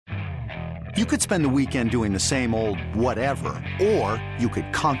You could spend the weekend doing the same old whatever, or you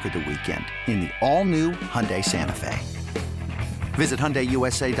could conquer the weekend in the all-new Hyundai Santa Fe. Visit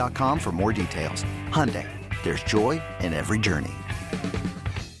HyundaiUSA.com for more details. Hyundai, there's joy in every journey.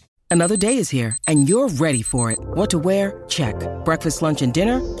 Another day is here, and you're ready for it. What to wear? Check. Breakfast, lunch, and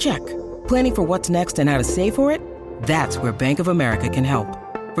dinner? Check. Planning for what's next and how to save for it? That's where Bank of America can help.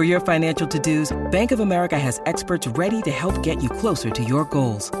 For your financial to-dos, Bank of America has experts ready to help get you closer to your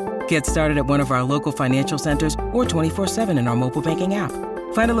goals. Get started at one of our local financial centers or 24/7 in our mobile banking app.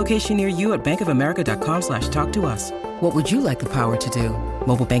 Find a location near you at bankofamerica.com/talktous. What would you like the power to do?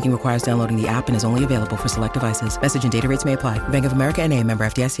 Mobile banking requires downloading the app and is only available for select devices. Message and data rates may apply. Bank of America N.A., member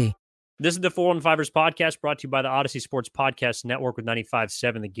FDIC. This is the 415ers podcast brought to you by the Odyssey Sports Podcast Network with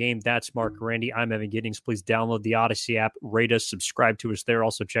 95.7 The Game. That's Mark Randy. I'm Evan Giddings. Please download the Odyssey app, rate us, subscribe to us there.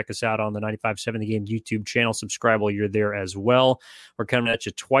 Also check us out on the 95.7 The Game YouTube channel. Subscribe while you're there as well. We're coming at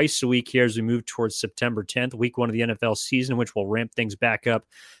you twice a week here as we move towards September 10th, week one of the NFL season, which will ramp things back up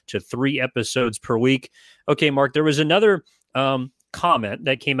to 3 episodes per week. Okay, Mark, there was another comment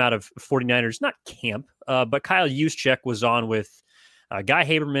that came out of 49ers, not camp, but Kyle Juszczyk was on with Guy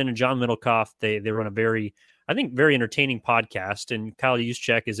Haberman and John Middlecoff. They run a very entertaining podcast, and Kyle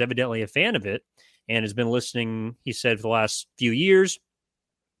Juszczyk is evidently a fan of it and has been listening, he said, for the last few years,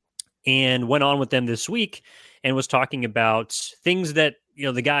 and went on with them this week and was talking about things that,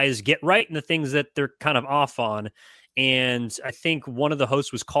 the guys get right and the things that they're kind of off on. And I think one of the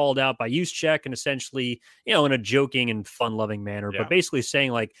hosts was called out by Juszczyk and essentially, in a joking and fun-loving manner, but basically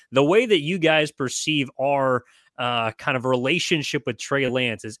saying, like, the way that you guys perceive our kind of relationship with Trey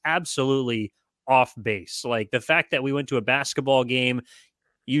Lance is absolutely off base. Like the fact that we went to a basketball game,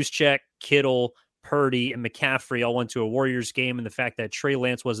 Juszczyk, Kittle, Purdy, and McCaffrey all went to a Warriors game, and the fact that Trey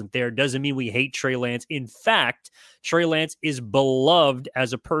Lance wasn't there doesn't mean we hate Trey Lance. In fact, Trey Lance is beloved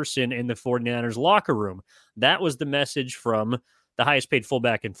as a person in the 49ers locker room. That was the message from the highest paid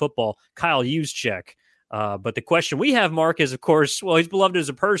fullback in football, Kyle Juszczyk. But the question we have, Mark, is, of course, well, he's beloved as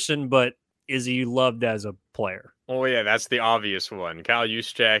a person, but is he loved as a player? Oh, yeah, that's the obvious one. Kyle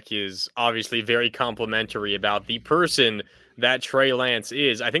Juszczyk is obviously very complimentary about the person that Trey Lance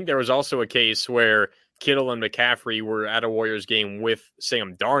is. I think there was also a case where Kittle and McCaffrey were at a Warriors game with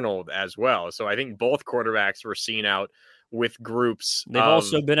Sam Darnold as well. So I think both quarterbacks were seen out with groups. They've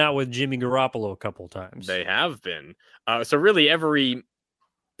also been out with Jimmy Garoppolo a couple times. They have been. So really every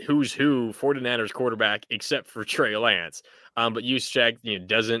who's who 49ers quarterback except for Trey Lance. But Juszczyk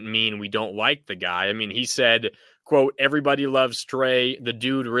doesn't mean we don't like the guy. I mean, he said, quote, "Everybody loves Trey. The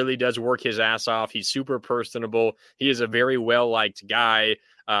dude really does work his ass off. He's super personable. He is a very well-liked guy.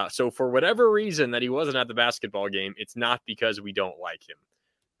 So for whatever reason that he wasn't at the basketball game, it's not because we don't like him."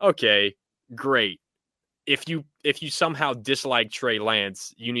 Okay, great. If you somehow dislike Trey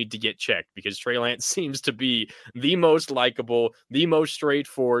Lance, you need to get checked, because Trey Lance seems to be the most likable, the most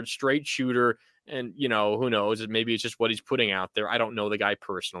straightforward, straight shooter. And, who knows? Maybe it's just what he's putting out there. I don't know the guy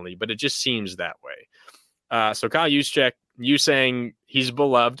personally, but it just seems that way. So Kyle Juszczyk, you saying he's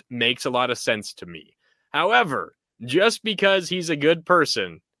beloved makes a lot of sense to me. However, just because he's a good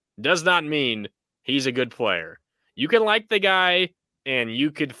person does not mean he's a good player. You can like the guy and you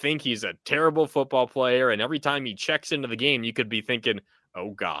could think he's a terrible football player, and every time he checks into the game, you could be thinking,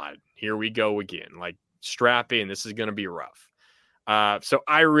 oh God, here we go again. Like, strap in, this is going to be rough. So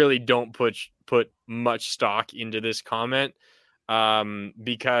I really don't put much stock into this comment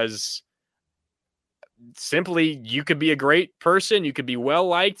because simply you could be a great person, you could be well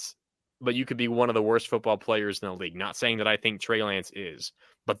liked, but you could be one of the worst football players in the league. Not saying that I think Trey Lance is,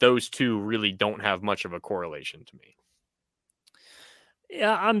 but those two really don't have much of a correlation to me.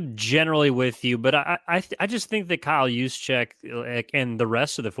 Yeah, I'm generally with you, but I just think that Kyle Juszczyk and the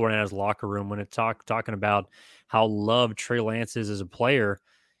rest of the 49ers locker room, when it's talking about how loved Trey Lance is as a player,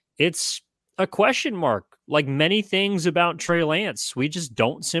 it's a question mark. Like many things about Trey Lance, we just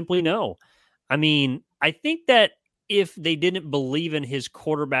don't simply know. I mean, I think that if they didn't believe in his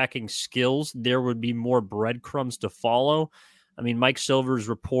quarterbacking skills, there would be more breadcrumbs to follow. I mean, Mike Silver's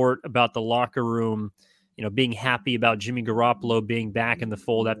report about the locker room, being happy about Jimmy Garoppolo being back in the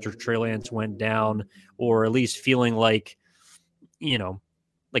fold after Trey Lance went down, or at least feeling like,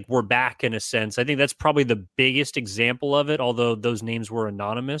 like we're back in a sense. I think that's probably the biggest example of it, although those names were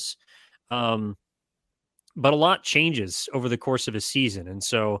anonymous. But a lot changes over the course of a season. And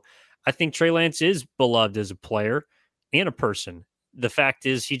so I think Trey Lance is beloved as a player and a person. The fact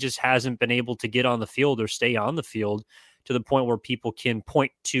is he just hasn't been able to get on the field or stay on the field to the point where people can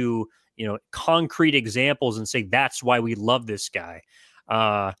point to, concrete examples and say, that's why we love this guy.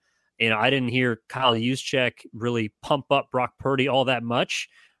 I didn't hear Kyle Juszczyk really pump up Brock Purdy all that much.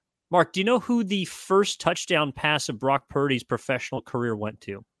 Mark, do you know who the first touchdown pass of Brock Purdy's professional career went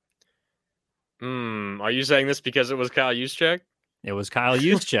to? Are you saying this because it was Kyle Juszczyk? It was Kyle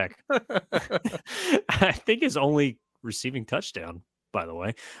Juszczyk. I think his only receiving touchdown, by the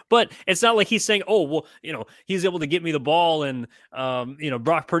way. But it's not like he's saying, oh, well, he's able to get me the ball and,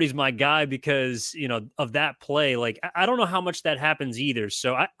 Brock Purdy's my guy because, of that play. Like, I don't know how much that happens either.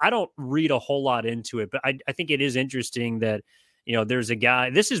 So I don't read a whole lot into it. But I think it is interesting that, there's a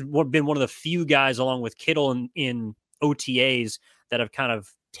guy. This has been one of the few guys, along with Kittle in OTAs, that have kind of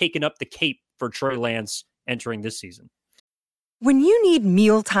taken up the cape for Trey Lance entering this season. When you need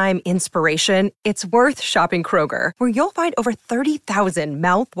mealtime inspiration, it's worth shopping Kroger, where you'll find over 30,000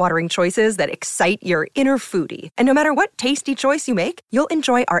 mouth-watering choices that excite your inner foodie. And no matter what tasty choice you make, you'll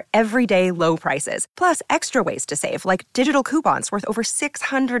enjoy our everyday low prices, plus extra ways to save, like digital coupons worth over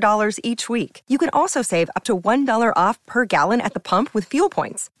 $600 each week. You can also save up to $1 off per gallon at the pump with fuel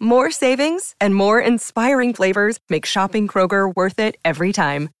points. More savings and more inspiring flavors make shopping Kroger worth it every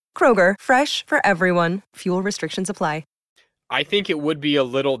time. Kroger, fresh for everyone. Fuel restrictions apply. I think it would be a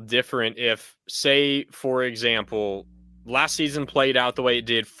little different if, say, for example, last season played out the way it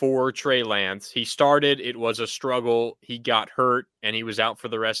did for Trey Lance. He started, it was a struggle, he got hurt, and he was out for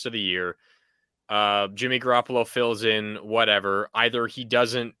the rest of the year. Jimmy Garoppolo fills in, whatever. Either he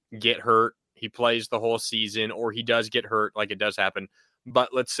doesn't get hurt, he plays the whole season, or he does get hurt, like it does happen.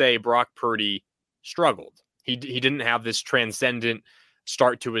 But let's say Brock Purdy struggled. He didn't have this transcendent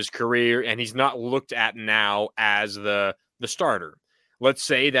start to his career, and he's not looked at now as the starter. Let's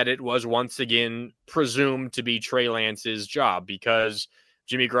say that it was once again presumed to be Trey Lance's job because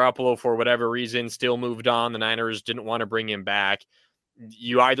Jimmy Garoppolo, for whatever reason, still moved on. The Niners didn't want to bring him back.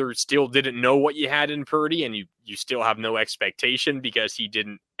 You either still didn't know what you had in Purdy and you still have no expectation because he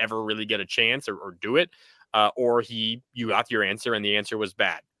didn't ever really get a chance or do it, or you got your answer and the answer was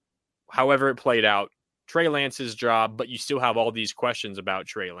bad. However it played out, Trey Lance's job, but you still have all these questions about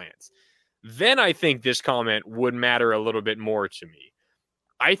Trey Lance. Then I think this comment would matter a little bit more to me.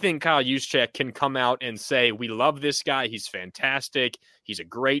 I think Kyle Juszczyk can come out and say, we love this guy. He's fantastic. He's a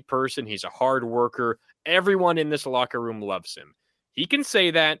great person. He's a hard worker. Everyone in this locker room loves him. He can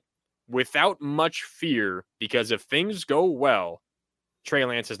say that without much fear because if things go well, Trey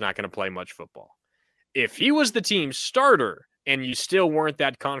Lance is not going to play much football. If he was the team's starter and you still weren't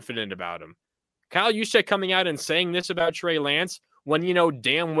that confident about him, Kyle Juszczyk coming out and saying this about Trey Lance when you know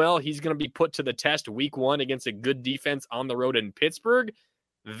damn well he's going to be put to the test week 1 against a good defense on the road in Pittsburgh,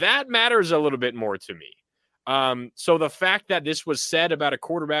 that matters a little bit more to me. So the fact that this was said about a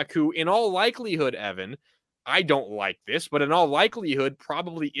quarterback who, in all likelihood, Evan, I don't like this, but in all likelihood,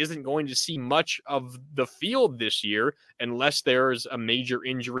 probably isn't going to see much of the field this year unless there's a major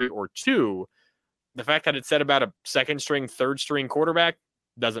injury or two. The fact that it's said about a second-string, third-string quarterback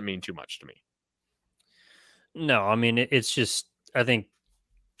doesn't mean too much to me. No, I mean, it's just, I think,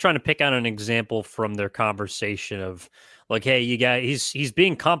 trying to pick out an example from their conversation of like, hey, you guys, he's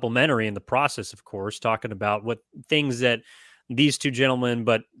being complimentary in the process, of course, talking about what things that these two gentlemen,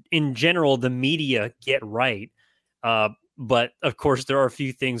 but in general, the media get right. But of course, there are a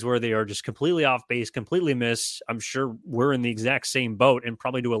few things where they are just completely off base, completely miss. I'm sure we're in the exact same boat and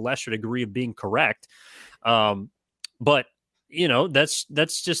probably to a lesser degree of being correct. But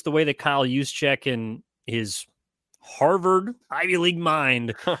that's just the way that Kyle Juszczyk and his Harvard Ivy League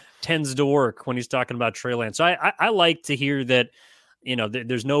mind tends to work when he's talking about Trey Lance. So I like to hear that,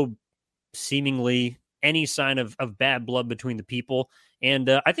 there's no seemingly any sign of bad blood between the people. And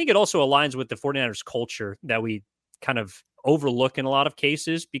I think it also aligns with the 49ers culture that we kind of overlook in a lot of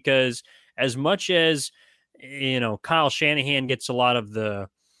cases, because as much as, Kyle Shanahan gets a lot of the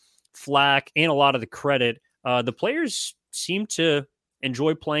flack and a lot of the credit, the players seem to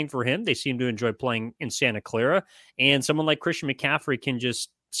enjoy playing for him. They seem to enjoy playing in Santa Clara, and someone like Christian McCaffrey can just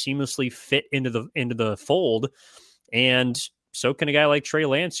seamlessly fit into the fold. And so can a guy like Trey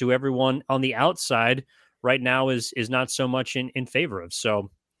Lance, who everyone on the outside right now is not so much in favor of. So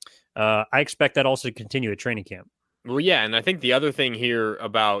I expect that also to continue at training camp. Well, yeah, and I think the other thing here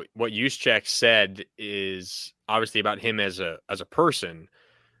about what Juszczyk said is obviously about him as a person.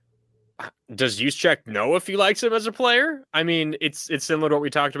 Does Juszczyk know if he likes him as a player? I mean, it's similar to what we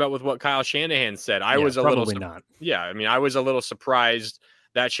talked about with what Kyle Shanahan said. I was a little not. Yeah, I mean, I was a little surprised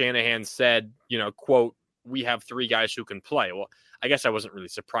that Shanahan said, quote, we have 3 guys who can play. Well, I guess I wasn't really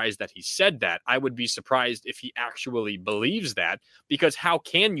surprised that he said that. I would be surprised if he actually believes that, because how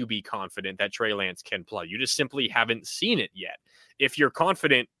can you be confident that Trey Lance can play? You just simply haven't seen it yet. If you're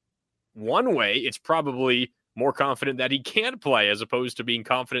confident one way, it's probably more confident that he can play as opposed to being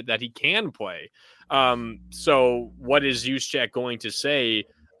confident that he can play. So what is Juszczyk going to say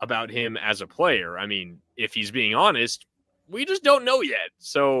about him as a player. I mean, if he's being honest, we just don't know yet.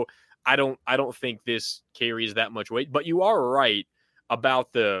 So I don't think this carries that much weight. But you are right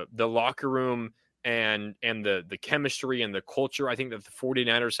about the locker room and the chemistry and the culture I think that the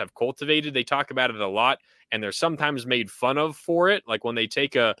 49ers have cultivated. They talk about it a lot, and they're sometimes made fun of for it. Like when they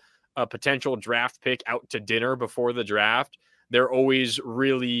take a potential draft pick out to dinner before the draft, they're always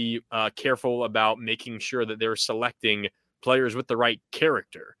really careful about making sure that they're selecting players with the right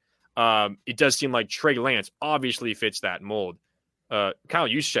character. It does seem like Trey Lance obviously fits that mold. Kyle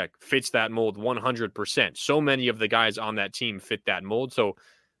Juszczyk fits that mold 100%. So many of the guys on that team fit that mold. So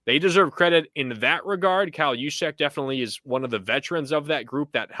they deserve credit in that regard. Kyle Juszczyk definitely is one of the veterans of that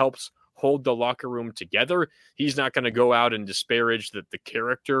group that helps hold the locker room together. He's not going to go out and disparage the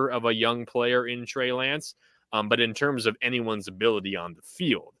character of a young player in Trey Lance. But in terms of anyone's ability on the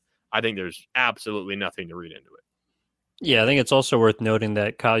field, I think there's absolutely nothing to read into it. Yeah, I think it's also worth noting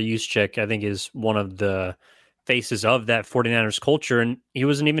that Kyle Juszczyk, I think, is one of the faces of that 49ers culture, and he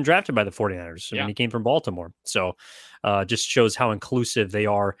wasn't even drafted by the 49ers. I mean, he came from Baltimore. So just shows how inclusive they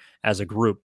are as a group.